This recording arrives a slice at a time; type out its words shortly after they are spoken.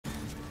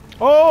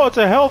Oh, it's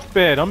a health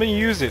bed. I'm gonna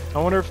use it.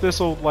 I wonder if this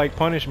will like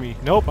punish me.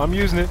 Nope, I'm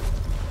using it.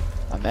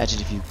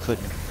 Imagine if you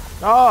couldn't.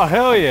 Oh,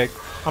 hell yeah.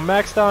 I'm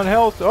maxed on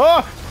health.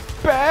 Oh,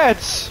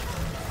 bats.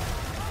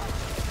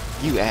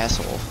 You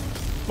asshole.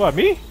 What,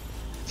 me?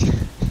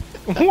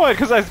 What,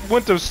 because I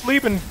went to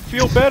sleep and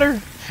feel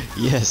better?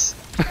 Yes.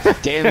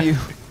 Damn you.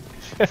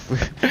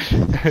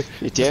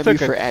 Damn you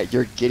for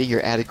you're getting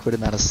your adequate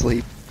amount of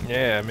sleep.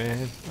 Yeah,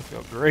 man. I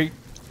feel great.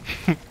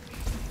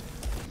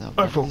 No,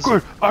 I feel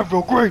good. I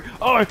feel great.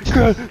 I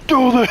can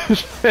do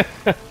this.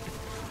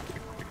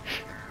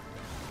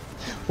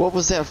 What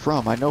was that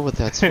from? I know what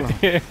that's from.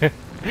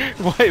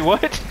 Wait,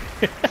 what?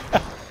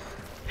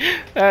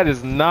 That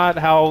is not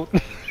how...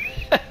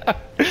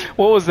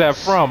 What was that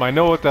from? I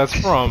know what that's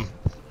from.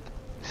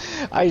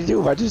 I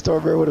do, I just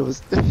don't remember what it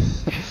was.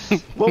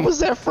 What was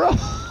that from?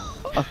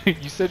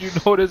 You said you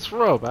know what it's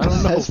from. I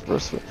don't know. I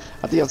think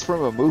that's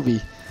from a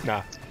movie.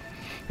 Nah.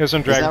 It was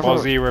from Dragon Ball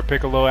Z where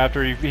Piccolo,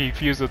 after he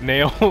fused with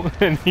Nail,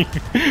 and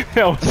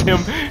that was him.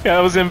 Yeah, that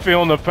was him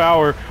feeling the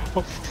power.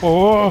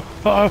 Oh,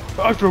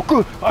 I feel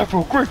good. I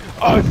feel great.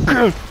 I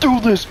can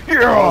do this.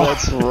 Yeah. Oh,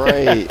 that's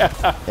right.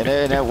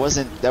 And that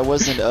wasn't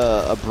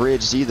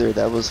abridged either.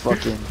 That was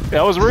fucking.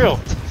 That was real.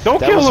 Don't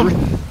kill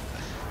him.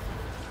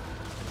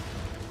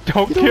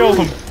 Don't kill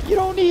him. You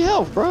don't need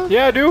help, bro.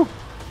 Yeah, I do.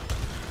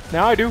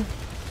 Now I do.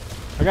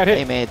 I got hit.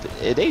 Hey man,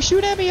 if they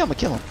shoot at me, I'm gonna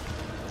kill him.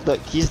 Look,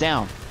 he's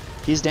down.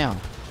 He's down.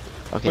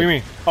 Okay. What do you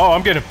mean? Oh,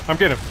 I'm getting him. I'm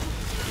getting him.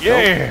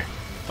 Yeah. Nope.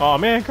 Oh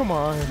man, come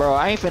on. Bro,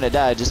 I ain't finna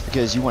die just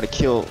because you want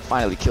to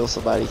finally kill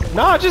somebody.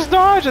 Nah, just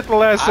dodge at the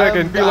last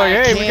second. Be like,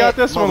 hey, we got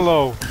this one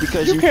low.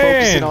 Because you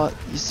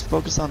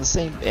focus on the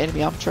same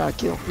enemy I'm trying to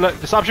kill. Look,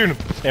 stop shooting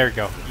him. There we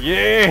go.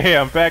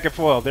 Yeah, I'm back at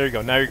full. There you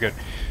go. Now you're good.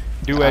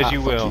 Do as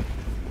you will.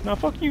 No,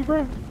 fuck you,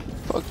 bro.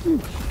 Fuck you.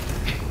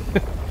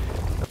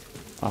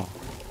 Oh.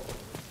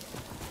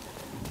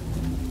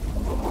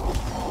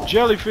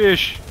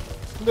 Jellyfish.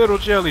 Little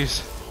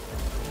jellies.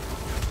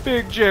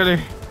 Big jelly.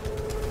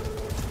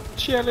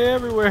 Jelly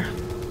everywhere.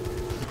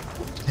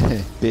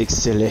 Big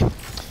silly.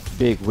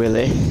 Big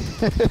Willie.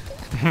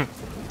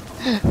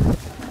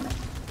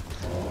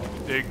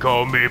 They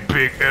call me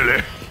Big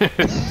Ellie.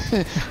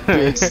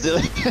 Big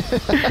silly.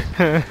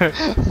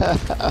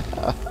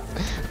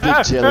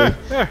 Big jelly.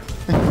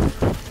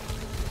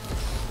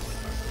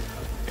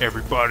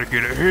 Everybody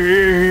get a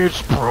head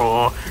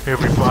sprung.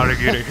 Everybody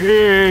get a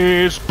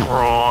head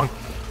sprung.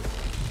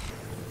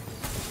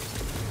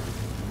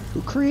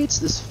 Who creates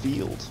this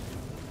field?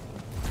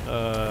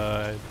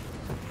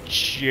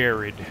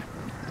 Jared. I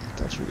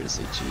thought you were gonna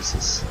say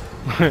Jesus.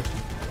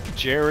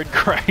 Jared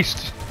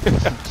Christ.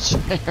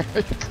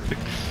 Jared.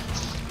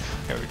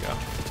 There we go.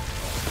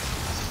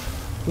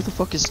 Who the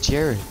fuck is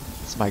Jared?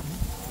 It's my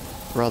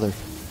brother.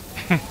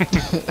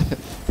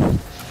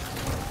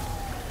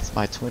 It's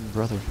my twin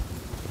brother.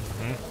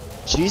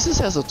 Jesus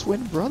has a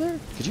twin brother?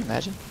 Could you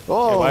imagine?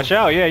 Oh! Hey, watch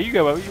out! Yeah, you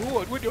go.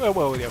 What do? I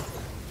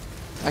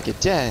could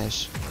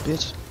dash,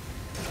 bitch.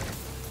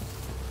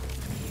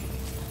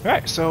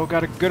 Alright, so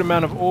got a good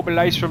amount of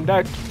orbalites from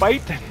that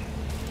fight.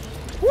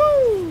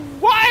 Woo!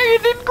 Why you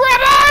didn't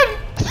grab on?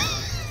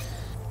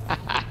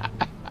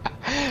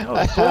 That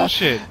was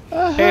bullshit.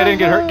 Hey, I didn't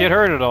get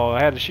hurt at all.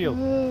 I had a shield.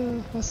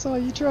 I saw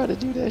you try to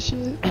do that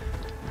shit.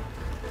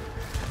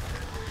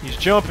 He's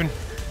jumping.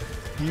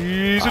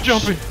 He's a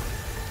jumping.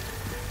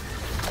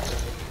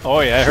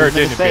 Oh yeah, I heard,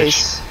 didn't it,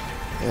 bitch?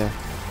 Yeah.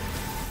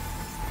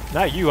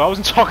 Not you. I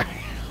wasn't talking.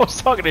 I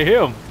was talking to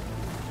him.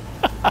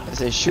 I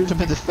said, shoot him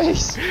in the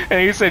face.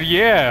 And he said,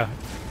 yeah.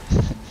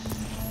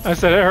 I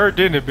said, it hurt,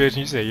 didn't it, bitch? And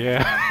you said,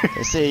 yeah.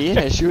 I said,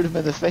 yeah, shoot him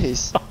in the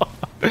face.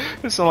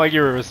 It sounded like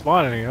you were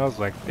responding. I was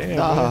like, damn.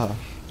 Nah.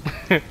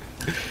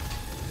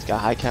 It's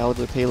got high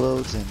caliber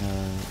payloads and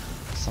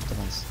something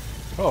else.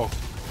 Oh.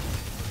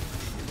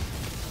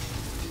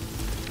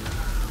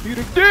 You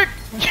the dick!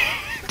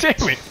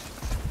 Damn it.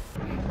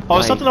 Oh,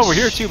 there's something over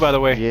here too, by the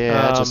way.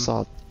 Yeah, I just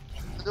saw.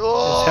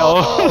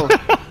 Oh!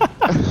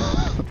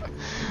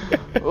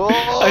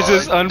 I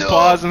just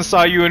unpaused and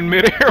saw you in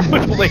midair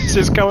with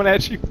lasers coming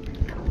at you.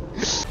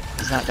 He's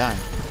not dying.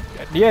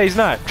 Yeah, he's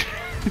not.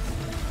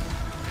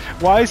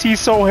 Why is he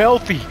so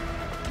healthy?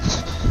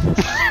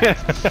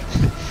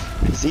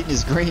 He's eating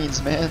his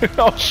greens, man.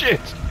 Oh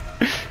shit!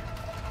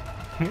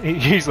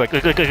 He's like.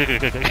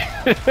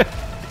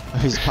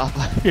 He's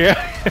Popeye. Yeah.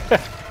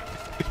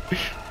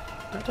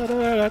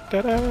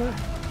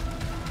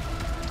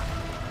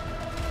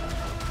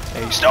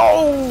 Hey,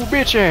 oh,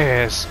 bitch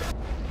ass!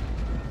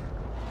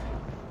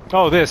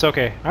 Oh, this,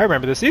 okay. I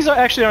remember this. These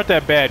actually aren't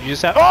that bad. You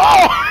just have.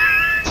 Oh!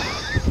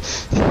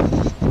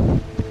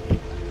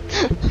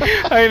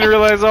 I didn't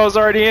realize I was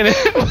already in it.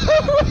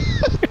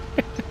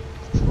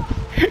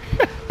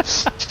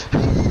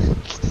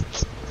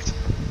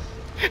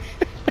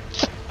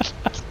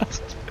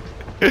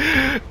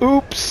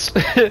 Oops.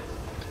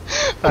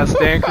 I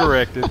stand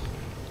corrected.